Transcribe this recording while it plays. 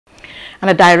And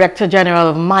the Director General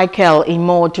of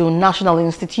Imoudu National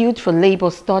Institute for Labour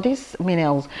Studies,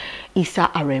 MINILS, Issa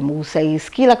Aremu, says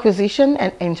skill acquisition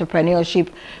and entrepreneurship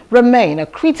remain a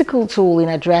critical tool in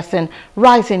addressing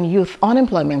rising youth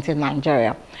unemployment in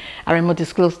Nigeria. Aremu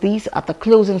disclosed these at the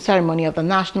closing ceremony of the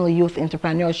National Youth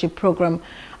Entrepreneurship Program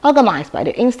organized by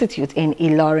the Institute in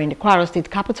Ilorin, the Kwara State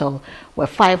capital, where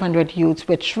 500 youths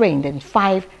were trained in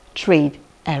 5 trade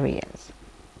areas.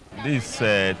 This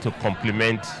to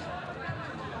complement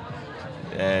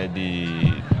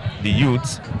the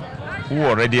youths who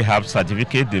already have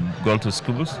certificate, they've gone to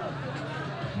schools,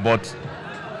 but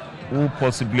who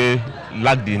possibly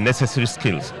lack the necessary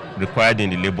skills required in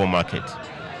the labor market.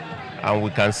 And we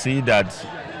can see that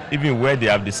even where they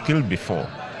have the skill before,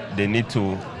 they need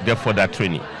to get further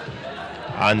training.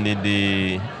 And in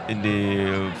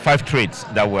the 5 trades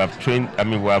that we have trained,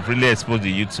 we have really exposed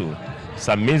the youth to. It's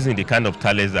amazing the kind of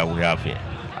talents that we have here.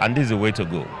 And this is the way to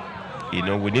go. You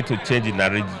know, we need to change the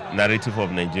narrative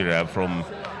of Nigeria from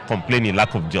complaining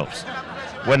lack of jobs,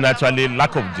 when actually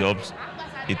lack of jobs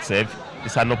itself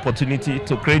is an opportunity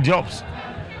to create jobs.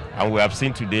 And we have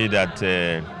seen today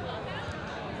that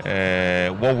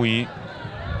what we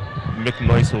make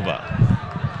noise over,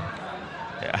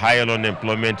 higher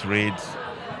unemployment rates,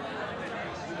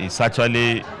 is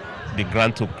actually the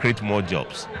grant to create more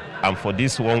jobs. And for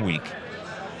this 1 week,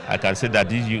 I can say that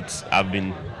these youths have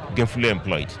been gainfully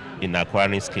employed in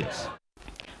acquiring skills.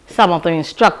 Some of the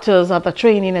instructors at the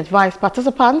training advised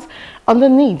participants on the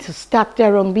need to start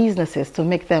their own businesses to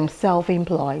make them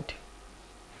self-employed.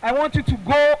 I want you to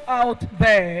go out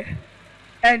there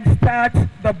and start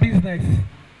the business.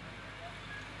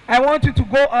 I want you to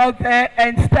go out there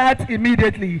and start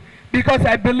immediately, because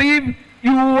I believe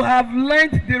you have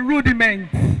learned the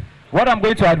rudiments. What I'm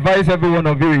going to advise every one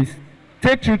of you is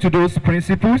take true to those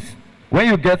principles. When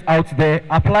you get out there,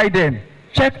 apply them.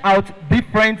 Check out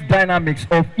different dynamics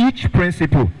of each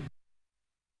principle.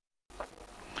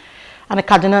 And the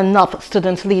Cardinal North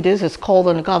student leaders has called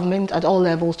on the government at all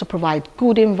levels to provide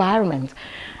good environment,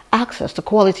 access to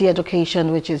quality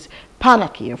education, which is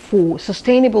panacea for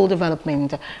sustainable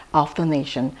development of the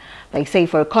nation. They say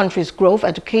for a country's growth,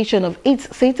 education of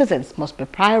its citizens must be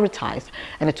prioritized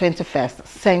in the 21st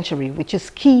century, which is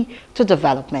key to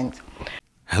development.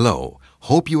 Hello.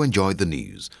 Hope you enjoyed the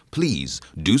news. Please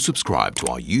do subscribe to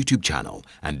our YouTube channel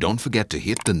and don't forget to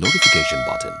hit the notification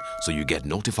button so you get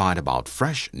notified about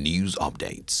fresh news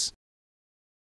updates.